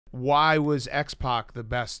why was X-Pac the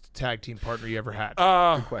best tag team partner you ever had?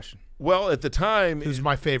 Good question. Well, at the time, He was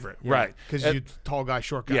my favorite, right? Because you tall guy,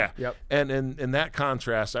 short guy. Yeah. Yep. And in that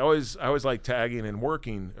contrast, I always like tagging and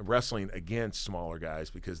working wrestling against smaller guys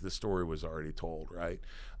because the story was already told, right?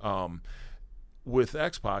 With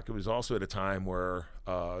X-Pac, it was also at a time where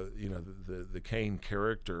the Kane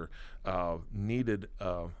character needed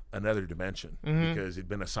another dimension because he'd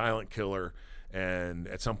been a silent killer, and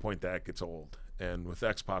at some point that gets old. And with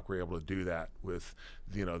X-Pac, we were able to do that with,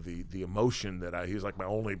 the emotion that he was like my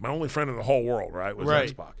only friend in the whole world, right? Was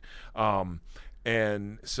X-Pac.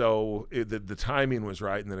 And so the timing was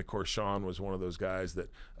right. And then of course Sean was one of those guys that,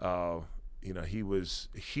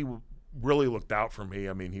 he really looked out for me.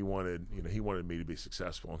 I mean, he wanted me to be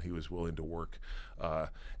successful, and he was willing to work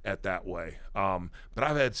at that way. But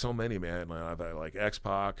I've had so many, man. I've had like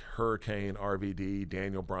X-Pac, Hurricane, RVD,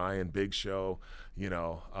 Daniel Bryan, Big Show,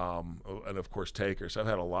 and of course Taker. So I've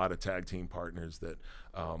had a lot of tag team partners that,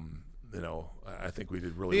 I think we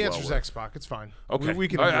did really well. The answer's X-Pac. It's fine. Okay. We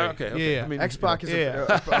can agree. Okay. Yeah. I mean, X-Pac is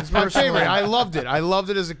it's my favorite. I loved it. I loved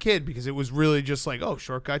it as a kid because it was really just like, oh,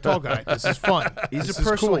 short guy, tall guy. This is fun. He's This a is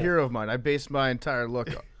personal cool. hero of mine. I based my entire look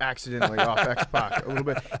accidentally off X-Pac a little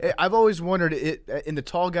bit. I've always wondered in the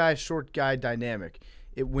tall guy, short guy dynamic,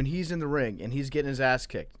 when he's in the ring and he's getting his ass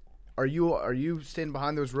kicked, are you standing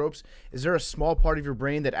behind those ropes? Is there a small part of your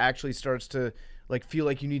brain that actually starts to feel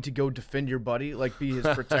like you need to go defend your buddy, be his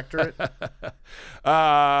protectorate?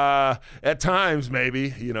 At times, maybe,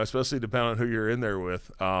 especially depending on who you're in there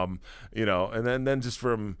with, and then just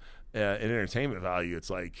from an entertainment value, it's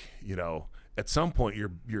like, at some point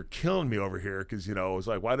you're killing me over here because, it's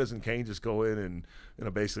like, why doesn't Kane just go in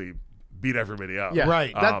and basically beat everybody up? Yeah,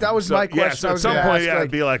 right. That was my question. Yeah, so at some point,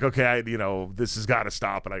 I'd be like, okay, this has got to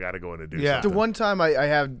stop, and I got to go in and do something. The one time I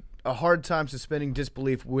had a hard time suspending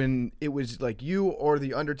disbelief when it was like you or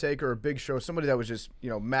the Undertaker or Big Show, somebody that was just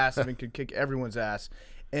massive and could kick everyone's ass,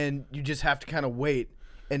 and you just have to kind of wait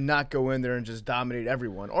and not go in there and just dominate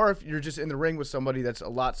everyone. Or if you're just in the ring with somebody that's a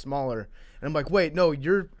lot smaller, and I'm like, wait, no,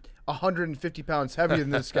 you're 150 pounds heavier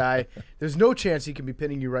than this guy. There's no chance he can be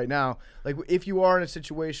pinning you right now. Like, if you are in a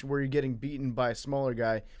situation where you're getting beaten by a smaller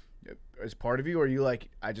guy, as part of you, or are you like,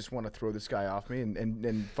 I just want to throw this guy off me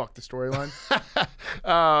and fuck the storyline?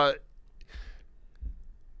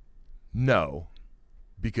 No,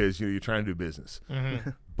 because you're trying to do business.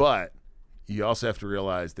 But you also have to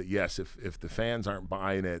realize that yes, if the fans aren't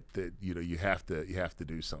buying it, that you have to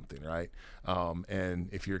do something, right? And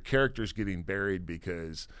if your character's getting buried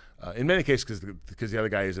because in many cases because the other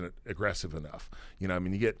guy isn't aggressive enough, you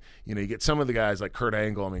get some of the guys like Kurt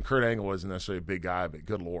Angle. I mean, Kurt Angle wasn't necessarily a big guy, but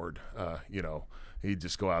good Lord, he'd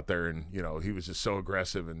just go out there and he was just so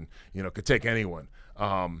aggressive and could take anyone.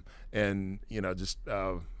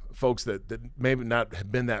 Folks that maybe not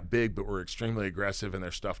have been that big but were extremely aggressive and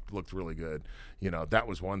their stuff looked really good, that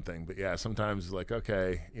was one thing. But yeah, sometimes it's like,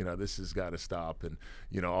 okay, this has got to stop, and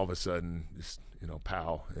all of a sudden just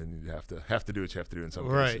pow, and you have to do what you have to do in some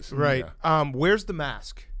cases. Right. Yeah. Where's the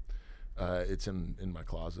mask? It's in my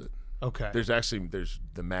closet. Okay. There's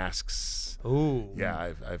the masks. Ooh.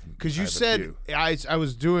 Yeah, I've because you I have a said few.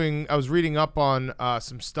 I was reading up on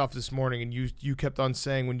some stuff this morning, and you kept on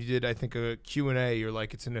saying when you did a Q&A, you're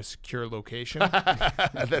like, it's in a secure location.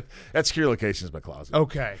 that secure location is my closet.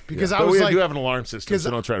 Okay, because yeah. I was we like, do have an alarm system, so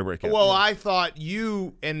don't try to break it. Well, I thought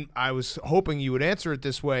and I was hoping you would answer it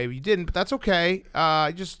this way. You didn't, but that's okay.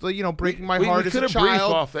 Just breaking my heart as a child. We could have briefed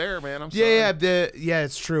off there, man. I'm sorry. Yeah,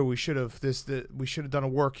 it's true. We should have we should have done a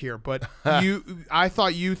work here, but I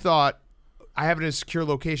thought you thought I have it in a secure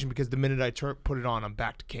location because the minute I put it on, I'm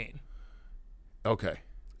back to Kane. Okay.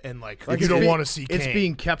 And you don't want to see Kane. It's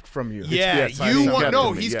being kept from you. Yeah, he's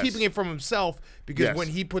yes. keeping it from himself because when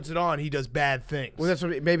he puts it on, he does bad things. Well, that's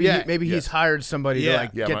what maybe he's hired somebody to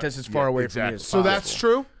get this as far away from you as So possible. that's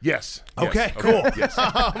true? Yes. Okay, cool. Yes.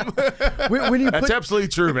 That's absolutely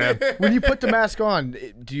true, man. When you put the mask on,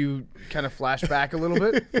 do you kind of flash back a little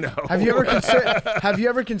bit? No. Have you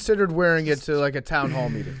ever considered wearing it to a town hall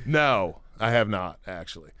meeting? No, I have not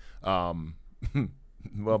actually.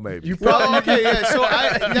 Well, maybe. So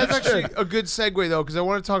that's actually a good segue though, because I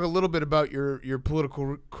want to talk a little bit about your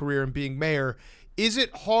political career and being mayor. Is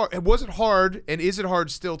it hard? Was it hard, and is it hard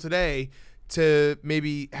still today to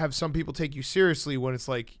maybe have some people take you seriously when it's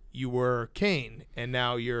like you were Kane and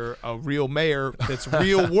now you're a real mayor that's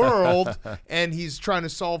real world and he's trying to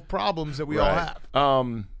solve problems that we all have?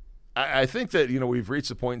 I think that we've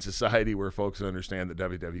reached a point in society where folks understand that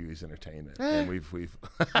WWE is entertainment, and we've.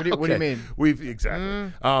 What do you mean? We've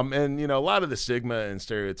exactly, and a lot of the stigma and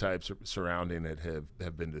stereotypes surrounding it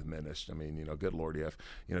have been diminished. I mean, good Lord, you have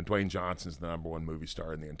Dwayne Johnson's the #1 movie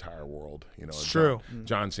star in the entire world. It's true.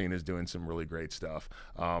 John Cena is doing some really great stuff.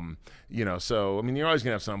 So I mean, you're always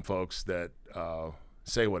gonna have some folks that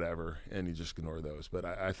say whatever, and you just ignore those. But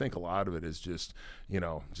I think a lot of it is just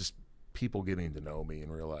people getting to know me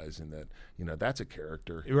and realizing that that's a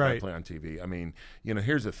character I play on TV. I mean,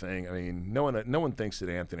 here's the thing. I mean, no one thinks that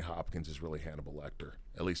Anthony Hopkins is really Hannibal Lecter.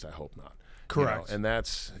 At least I hope not. Correct. And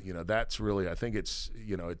that's that's really, I think it's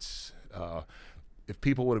if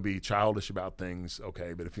people want to be childish about things,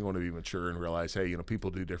 okay, but if you want to be mature and realize, hey, people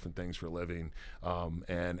do different things for a living,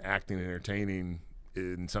 and acting and entertaining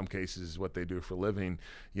in some cases is what they do for a living,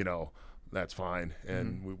 that's fine,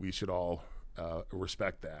 and we should all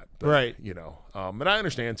respect that. But, right. And I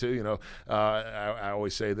understand too, I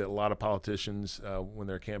always say that a lot of politicians, when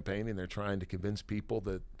they're campaigning, they're trying to convince people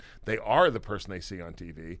that they are the person they see on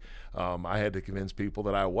TV. I had to convince people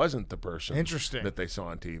that I wasn't the person that they saw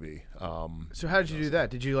on TV. So how did you do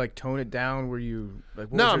that? Did you tone it down? Were you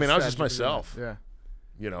no, I mean, I was just myself. Yeah.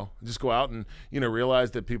 Just go out and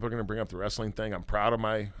realize that people are going to bring up the wrestling thing. I'm proud of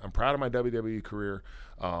my WWE career,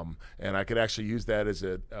 and I could actually use that as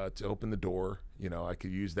to open the door. I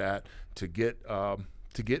could use that to get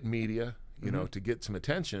media, to get some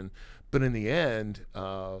attention. But in the end,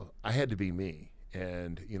 I had to be me,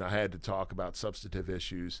 and I had to talk about substantive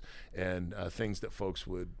issues and things that folks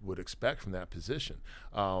would expect from that position.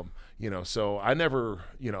 So I never,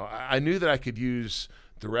 I knew that I could use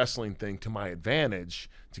the wrestling thing to my advantage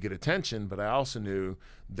to get attention, but I also knew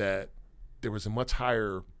that there was a much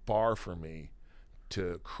higher bar for me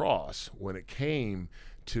to cross when it came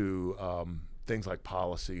to things like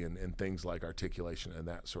policy and things like articulation and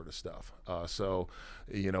that sort of stuff. So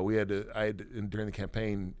I had during the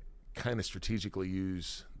campaign kind of strategically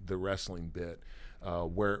use the wrestling bit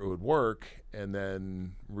where it would work, and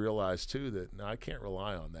then realize too that I can't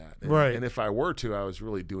rely on that. And if I were to, I was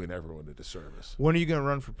really doing everyone a disservice. When are you going to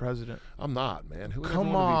run for president? I'm not, man. Who would Come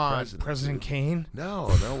ever want on, to be president? President Kane?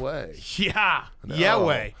 No way. Yeah, No. yeah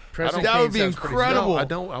way. President That Kane would be sounds pretty incredible.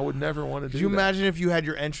 No, I would never want to do Could you that. imagine if you had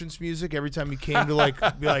your entrance music every time you came to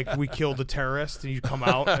be like, we killed a terrorist, and you come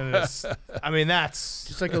out and that's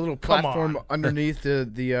just like a little Come platform on. underneath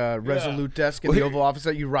the Resolute desk in the Oval Office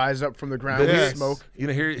that you rise up from the ground with smoke.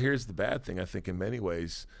 Here's the bad thing. I think in many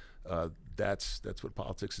ways, that's what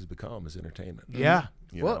politics has become, is entertainment. Yeah.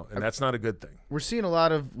 And that's not a good thing. We're seeing a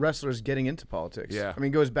lot of wrestlers getting into politics. Yeah. I mean,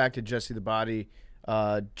 it goes back to Jesse the Body.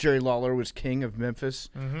 Jerry Lawler was king of Memphis,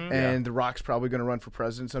 and The Rock's probably going to run for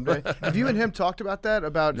president someday. Have you and him talked about that,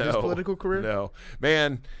 about his political career? No,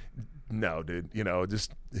 man. No, dude.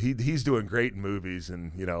 Just he's doing great in movies,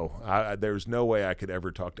 and there's no way I could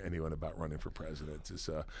ever talk to anyone about running for president. It's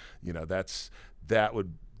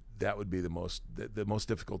that would be the most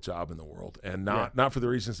difficult job in the world, and not for the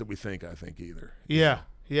reasons that we think. I think either. Yeah.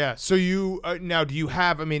 So you now, do you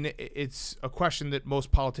have? I mean, it's a question that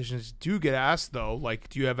most politicians do get asked, though. Like,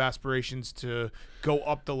 do you have aspirations to go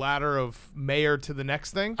up the ladder of mayor to the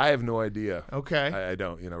next thing? I have no idea. Okay. I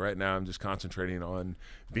don't. Right now I'm just concentrating on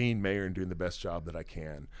being mayor and doing the best job that I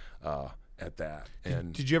can at that.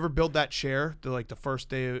 And did you ever build that chair the first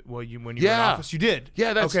day when you were in office? You did.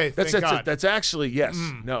 Yeah. That's that's actually yes.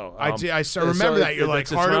 No. I remember that. You're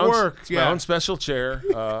hard at work. It's my own special chair.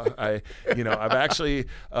 I've actually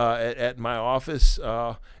at my office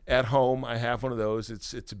at home I have one of those.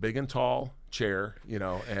 It's a big and tall chair, and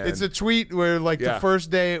it's a tweet where the first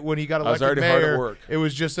day when he got elected already hard at mayor, work. It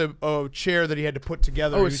was just a chair that he had to put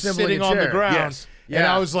together. Oh, he was sitting on the ground. Yes. And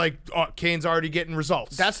I was like, Kane's already getting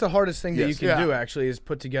results. That's the hardest thing that you can Yeah. do, actually, is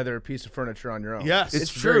put together a piece of furniture on your own. Yes. It's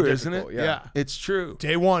very true, isn't it? difficult, Yeah. It's true.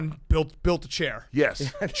 Day one, built a chair.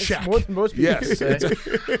 Yes. Check. More than most people Yes. say.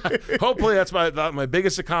 Hopefully that's my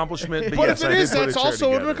biggest accomplishment. But yes, if I it did is, put a that's chair also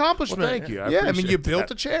an together. accomplishment. Well, thank you. I I mean, appreciate you built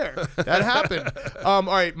that. a chair. That happened. All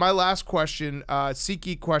right, my last question,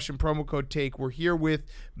 SeatGeek question, promo code TAKE. We're here with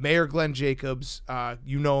Mayor Glenn Jacobs.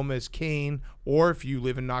 You know him as Kane, or if you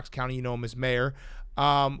live in Knox County, you know him as Mayor.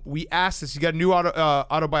 We asked this. He got a new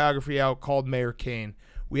autobiography out called Mayor Kane.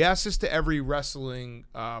 We asked this to every wrestling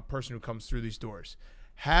person who comes through these doors.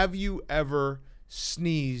 Have you ever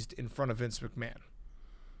sneezed in front of Vince McMahon?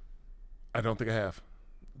 I don't think I have.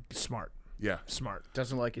 Smart. Yeah. Smart.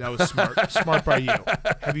 Doesn't like it. That was smart. Smart by you.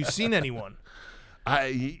 Have you seen anyone?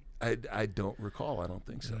 I don't recall. I don't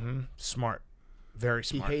think so. Smart. Very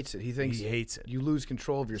He smart. hates it. He thinks He hates it. you lose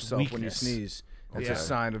control of yourself when you Weakness. sneeze. That's Yeah. a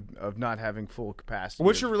sign of not having full capacity.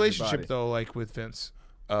 What's your of relationship body. though like with Vince?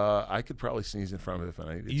 I could probably sneeze in front of it if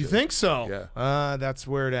I needed to. You think so? Yeah. That's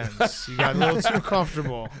where it ends. You got a little too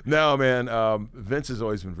comfortable. No, man. Vince has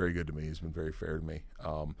always been very good to me. He's been very fair to me.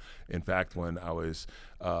 In fact, when I was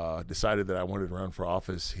decided that I wanted to run for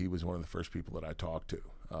office, he was one of the first people that I talked to.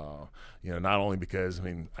 Not only because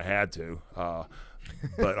I had to,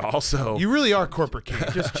 but also you really are corporate king.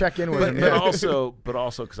 Just check in with him. but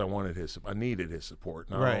also because I needed his support.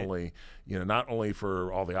 Not only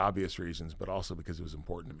for all the obvious reasons, but also because it was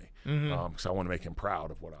important to me. Because I want to make him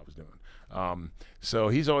proud of what I was doing. So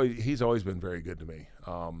he's always been very good to me.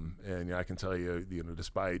 And I can tell you,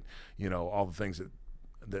 despite all the things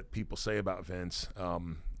that people say about Vince,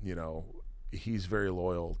 he's very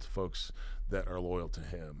loyal to folks that are loyal to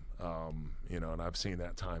him, and I've seen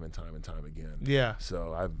that time and time and time again. Yeah.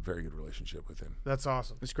 So I have a very good relationship with him. That's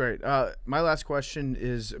awesome. That's great. My last question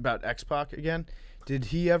is about X-Pac again. Did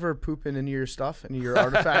he ever poop in any of your stuff, any of your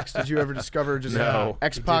artifacts? Did you ever discover just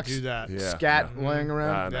X-Pac scat laying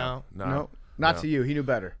around? No. Not to you. He knew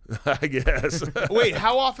better. I guess. Wait,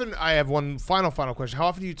 how often? I have one final question. How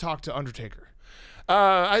often do you talk to Undertaker?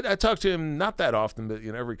 I talk to him not that often, but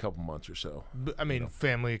every couple months or so.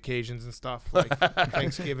 Family occasions and stuff like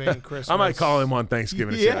Thanksgiving, Christmas. I might call him on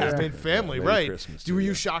Thanksgiving. Family, right? Christmas, were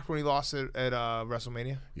you shocked when he lost it at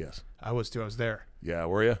WrestleMania? Yes, I was too. I was there. Yeah,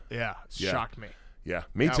 were you? Yeah, shocked me. Yeah,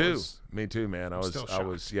 me too, man. I was.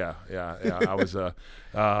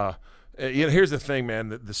 Here's the thing,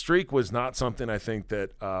 man. The streak was not something I think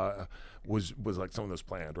that was like something that was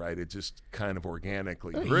planned, right? It just kind of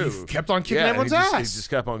organically grew. He kept on kicking everyone's ass. He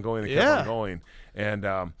just kept on going and kept on going. And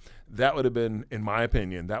that would have been, in my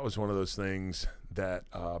opinion, that was one of those things that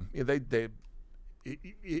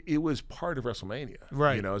it was part of WrestleMania.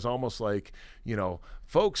 Right. It was almost like,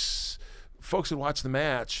 folks would watch the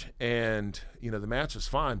match, and the match was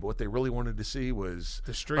fine, but what they really wanted to see was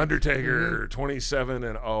the streak. Undertaker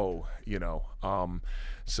 27-0.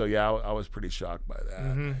 So I was pretty shocked by that,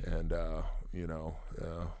 and I don't know.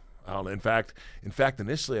 In fact,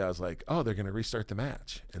 initially I was like, oh, they're going to restart the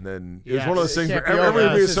match, and then it was one of those things where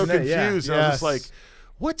everybody was so confused. I was just like,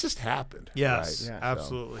 what just happened? Yes, right?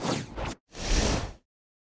 absolutely.